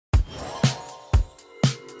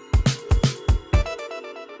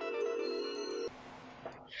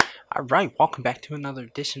Alright, welcome back to another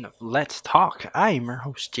edition of Let's Talk. I am your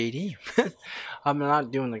host, JD. I'm not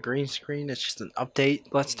doing the green screen, it's just an update.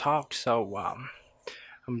 Let's talk.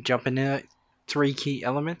 I'm jumping in at three key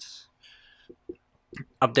elements: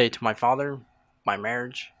 update to my father, my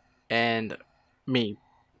marriage, and me.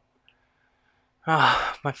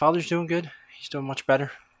 My father's doing good. He's doing much better.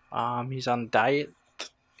 He's on a diet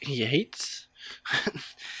he hates.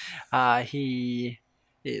 He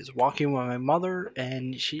is walking with my mother,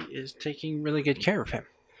 and she is taking really good care of him.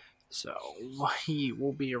 So he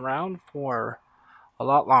will be around for a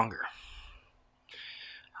lot longer.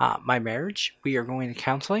 My marriage, we are going to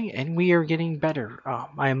counseling and we are getting better.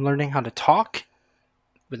 I am learning how to talk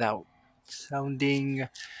without sounding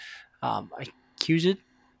accusative.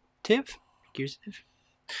 Accusative.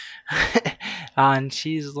 And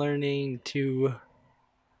she's learning to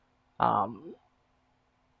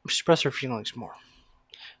express her feelings more.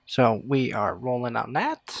 So we are rolling on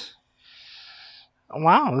that.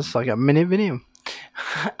 Wow, this is like a minute video.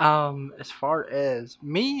 As far as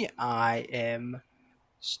me, I am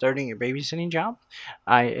starting a babysitting job.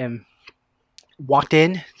 I am walked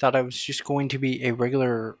in, thought I was just going to be a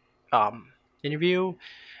regular interview,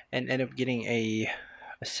 and ended up getting a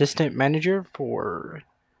assistant manager for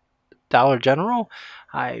Dollar General.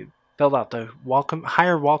 I filled out the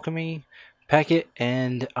welcoming packet,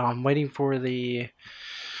 and waiting for the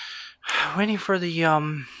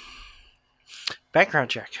background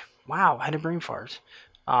check. Wow, I had a brain fart.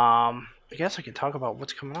 I guess I can talk about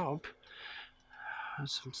what's coming up.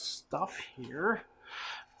 Some stuff here.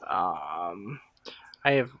 I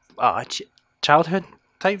have childhood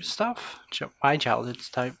type stuff. My childhood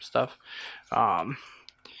type stuff.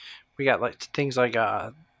 We got like things like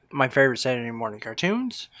my favorite Saturday morning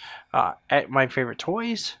cartoons, at my favorite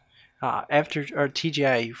toys, after or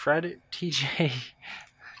TGI Friday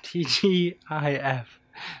TGIF.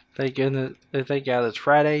 Thank goodness, thank God it's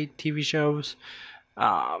Friday. TV shows,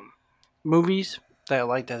 movies that I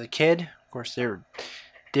liked as a kid. Of course, they're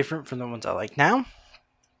different from the ones I like now.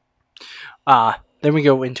 Then we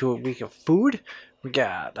go into a week of food. We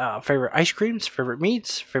got favorite ice creams, favorite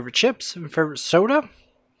meats, favorite chips, and favorite soda.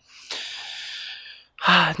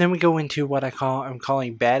 Then we go into what I'm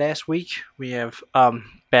calling Badass Week. We have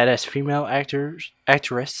badass female actresses,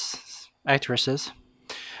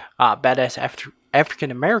 badass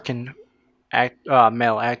African American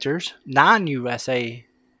male actors, non-USA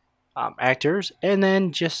actors, and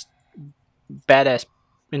then just badass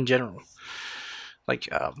in general, like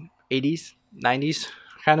 80s, 90s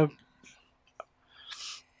kind of.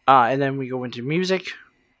 And then we go into music.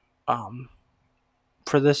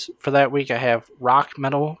 For that week, I have rock,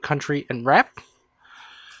 metal, country, and rap.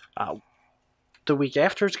 The week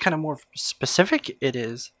after, it's kind of more specific. It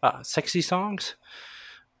is sexy songs,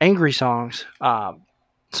 angry songs,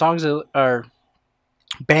 songs that are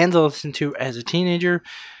bands I listened to as a teenager,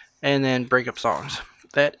 and then breakup songs.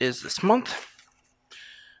 That is this month.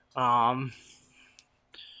 Wow.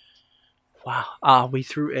 We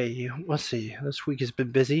threw let's see. This week has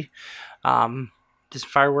been busy. Did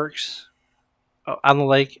fireworks on the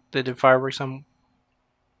lake. They did fireworks on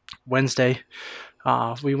Wednesday.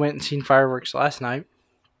 We went and seen fireworks last night.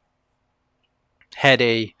 Had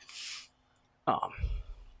a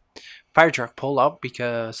fire truck pull up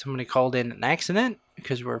because somebody called in an accident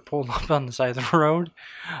because we were pulling up on the side of the road.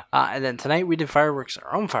 And then tonight we did fireworks,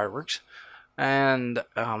 our own fireworks, and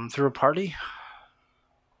threw a party.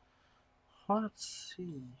 Let's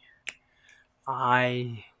see.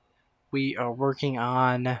 We are working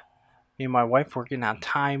on, me and my wife working on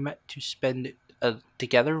time to spend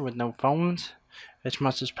together with no phones as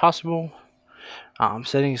much as possible.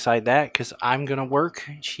 Setting aside that because I'm gonna work.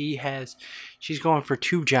 She's going for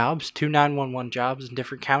two 911 jobs in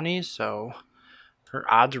different counties, so her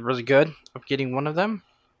odds are really good of getting one of them.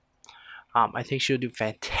 I think she'll do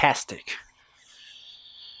fantastic.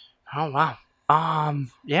 Oh wow.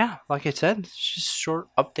 Yeah, like I said, it's just a short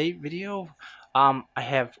update video. I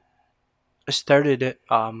have started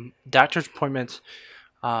doctor's appointments,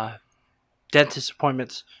 dentist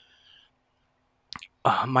appointments.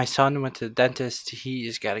 My son went to the dentist.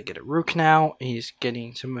 He's got to get a root canal. He's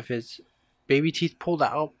getting some of his baby teeth pulled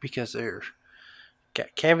out because they're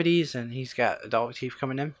got cavities, and he's got adult teeth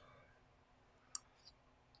coming in.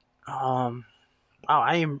 Wow,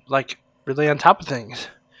 I am like really on top of things,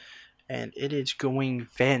 and it is going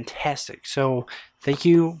fantastic. So thank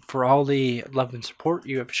you for all the love and support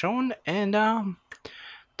you have shown, and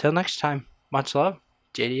till next time, much love.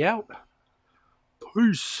 JD out.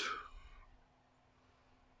 Peace.